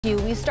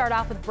We start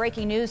off with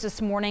breaking news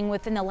this morning.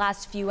 Within the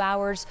last few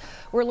hours,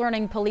 we're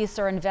learning police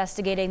are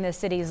investigating the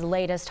city's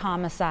latest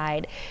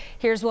homicide.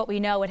 Here's what we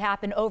know. It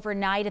happened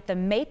overnight at the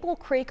Maple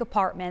Creek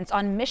Apartments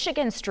on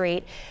Michigan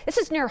Street. This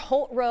is near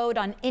Holt Road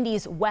on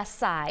Indy's west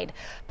side.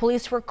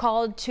 Police were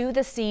called to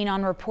the scene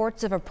on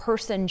reports of a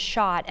person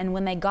shot, and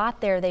when they got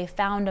there, they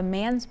found a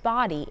man's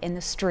body in the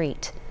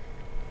street.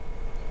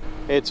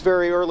 It's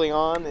very early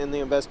on in the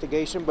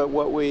investigation, but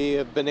what we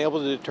have been able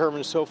to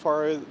determine so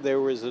far, there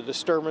was a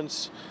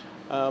disturbance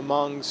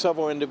among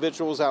several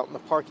individuals out in the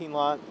parking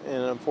lot,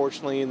 and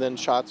unfortunately then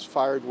shots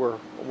fired were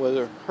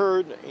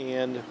heard,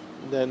 and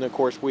then of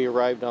course we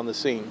arrived on the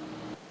scene.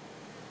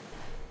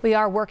 We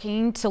are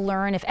working to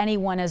learn if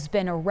anyone has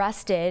been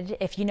arrested.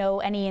 If you know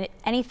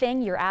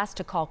anything, you're asked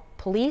to call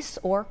police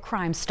or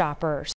Crime Stoppers.